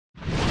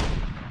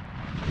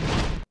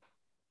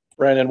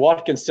Brandon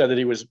Watkins said that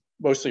he was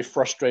mostly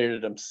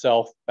frustrated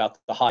himself about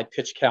the high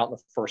pitch count in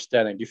the first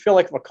inning. Do you feel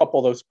like if a couple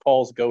of those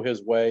calls go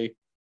his way,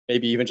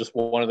 maybe even just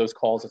one of those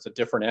calls, it's a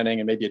different inning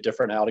and maybe a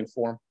different outing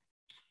for him?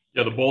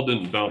 Yeah, the ball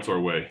didn't bounce our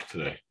way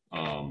today.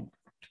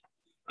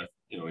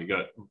 He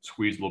got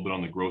squeezed a little bit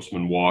on the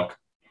Grossman walk.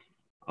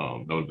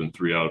 That would have been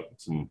 3 out.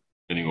 It's an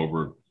inning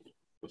over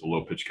with a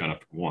low pitch count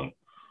after 1.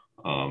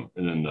 And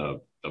then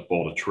the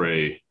ball to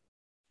Trey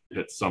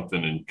hit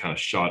something and kind of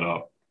shot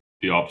up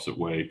the opposite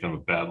way, kind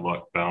of a bad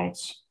luck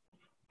bounce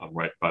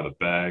right by the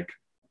bag.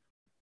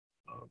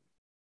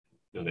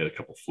 They had a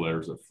couple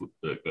flares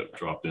that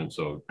dropped in.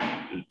 So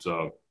it's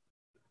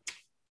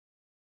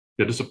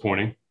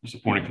disappointing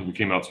because we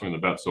came out swinging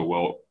the bat so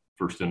well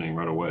first inning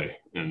right away,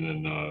 and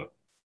then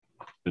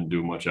didn't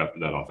do much after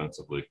that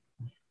offensively.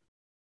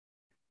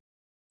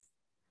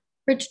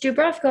 Rich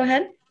Dubroff, go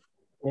ahead.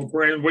 Well,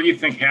 Brandon, what do you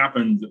think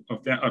happened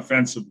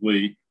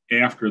offensively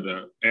after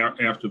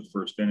the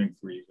first inning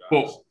for you guys?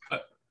 Well,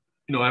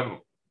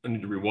 I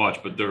need to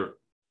rewatch, but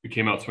we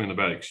came out swinging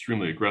the bat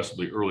extremely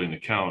aggressively early in the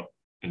count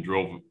and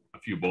drove a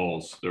few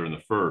balls there in the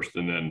first,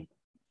 and then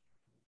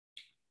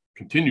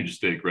continued to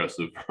stay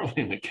aggressive early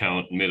in the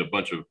count and made a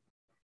bunch of,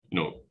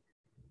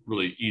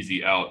 really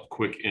easy out,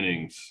 quick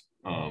innings.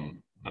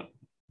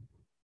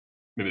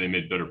 Maybe they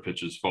made better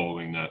pitches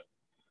following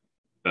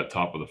that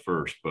top of the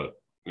first, but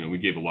we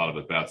gave a lot of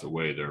at bats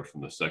away there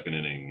from the second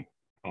inning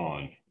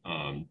on,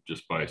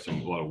 just by a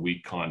lot of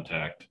weak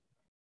contact,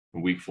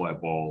 weak fly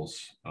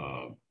balls,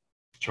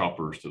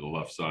 choppers to the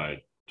left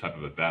side type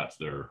of at bats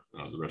there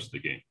the rest of the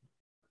game.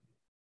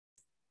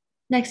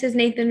 Next is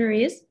Nathan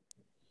Ruiz.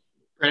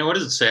 Brandon, what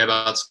does it say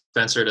about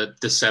Spencer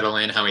to settle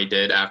in how he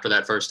did after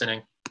that first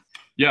inning?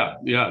 Yeah,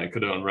 it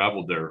could have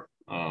unraveled there.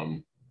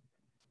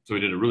 So he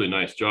did a really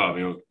nice job.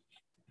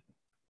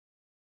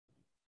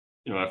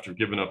 After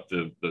giving up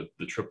the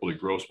triple to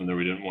Grossman there,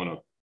 we didn't want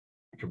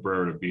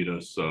Cabrera to beat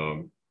us.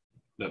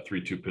 That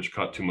 3-2 pitch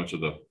caught too much of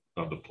the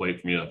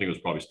plate for me. I think it was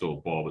probably still a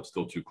ball, but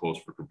still too close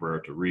for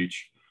Cabrera to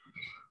reach.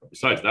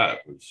 Besides that,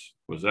 it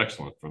was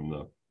excellent from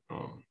the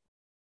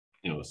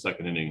the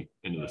second inning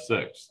into the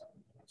sixth.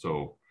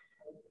 So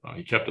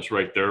he kept us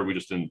right there. We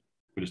just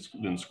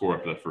didn't score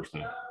after that first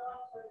inning.